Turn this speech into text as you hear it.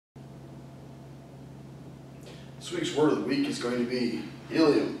This week's word of the week is going to be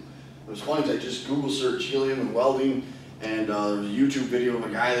helium. It was funny, I just Google searched helium and welding, and there was a YouTube video of a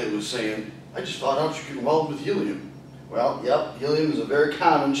guy that was saying, I just found out you can weld with helium. Well, yep, helium is a very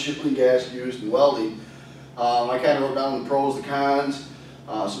common shielding gas used in welding. I kind of wrote down the pros, the cons,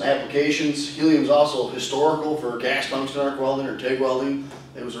 some applications. Helium is also historical for gas tungsten arc welding or TIG welding.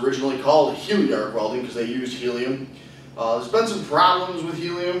 It was originally called helium arc welding because they used helium. There's been some problems with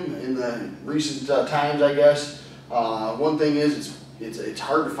helium in the recent times, I guess. One thing is it's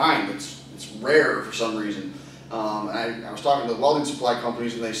hard to find. It's rare for some reason. I was talking to the welding supply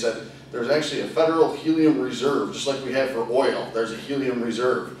companies, and they said there's actually a federal helium reserve, just like we have for oil. There's a helium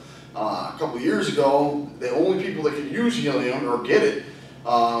reserve. A couple of years ago, the only people that could use helium or get it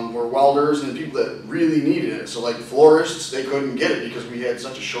were welders and people that really needed it. So like florists, they couldn't get it because we had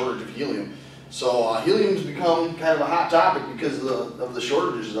such a shortage of helium. So helium's become kind of a hot topic because of the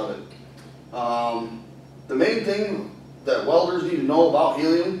shortages of it. The main thing that welders need to know about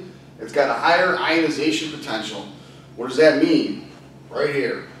helium, it's got a higher ionization potential. What does that mean? Right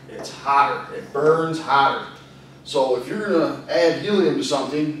here, it's hotter, it burns hotter. So if you're going to add helium to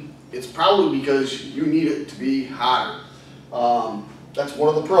something, it's probably because you need it to be hotter. That's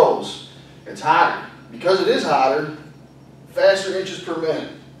one of the pros. It's hotter. Because it is hotter, faster inches per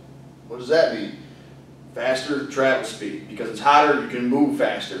minute. What does that mean? Faster travel speed. Because it's hotter, you can move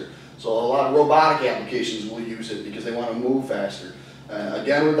faster. So a lot of robotic applications will use it because they want to move faster.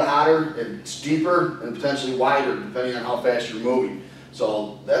 Again, with the hotter, it's deeper and potentially wider depending on how fast you're moving.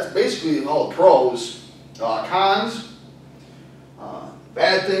 So that's basically all the pros. Cons,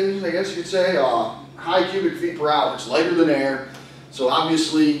 bad things, I guess you could say. High cubic feet per hour. It's lighter than air. So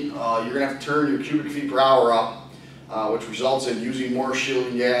obviously, you're going to have to turn your cubic feet per hour up, which results in using more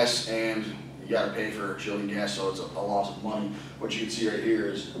shielding gas, and you got to pay for shielding gas, so it's a loss of money. What you can see right here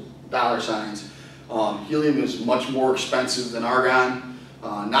is dollar signs. Helium is much more expensive than argon,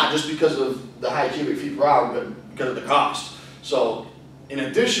 not just because of the high cubic feet per hour, but because of the cost. So in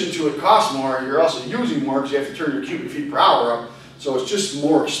addition to it costs more, you're also using more because you have to turn your cubic feet per hour up, so it's just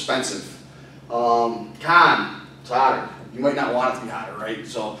more expensive. Con, it's hotter. You might not want it to be hotter, right?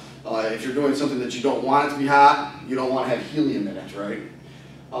 So if you're doing something that you don't want it to be hot, you don't want to have helium in it, right?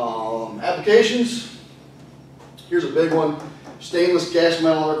 Applications, here's a big one. Stainless gas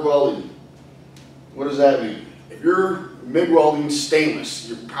metal arc welding. What does that mean? If you're MIG welding stainless,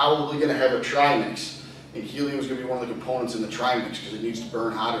 you're probably going to have a trimix. And helium is going to be one of the components in the trimix because it needs to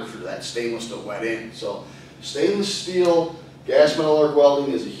burn hotter for that stainless to wet in. So stainless steel gas metal arc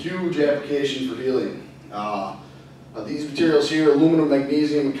welding is a huge application for helium. These materials here, aluminum,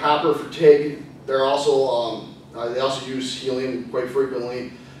 magnesium, and copper for TIG, they're also, they also use helium quite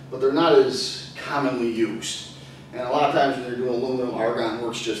frequently, but they're not as commonly used. And a lot of times when you're doing aluminum, argon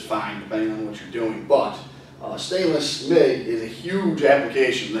works just fine depending on what you're doing. But stainless MIG is a huge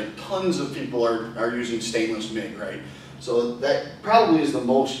application. Like tons of people are using stainless MIG, right? So that probably is the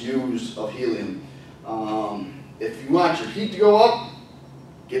most used of helium. If you want your heat to go up,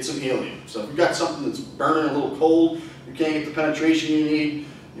 get some helium. So if you've got something that's burning a little cold, you can't get the penetration you need,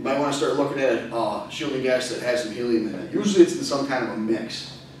 you might want to start looking at shielding gas that has some helium in it. Usually it's in some kind of a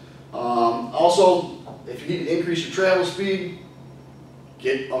mix. Also, if you need to increase your travel speed,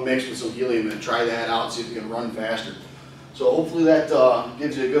 get a mix with some helium and try that out and see if you can run faster. So hopefully that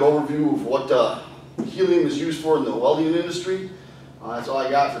gives you a good overview of what helium is used for in the welding industry. That's all I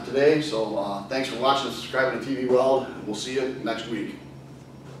got for today. So thanks for watching and subscribing to TV Weld. We'll see you next week.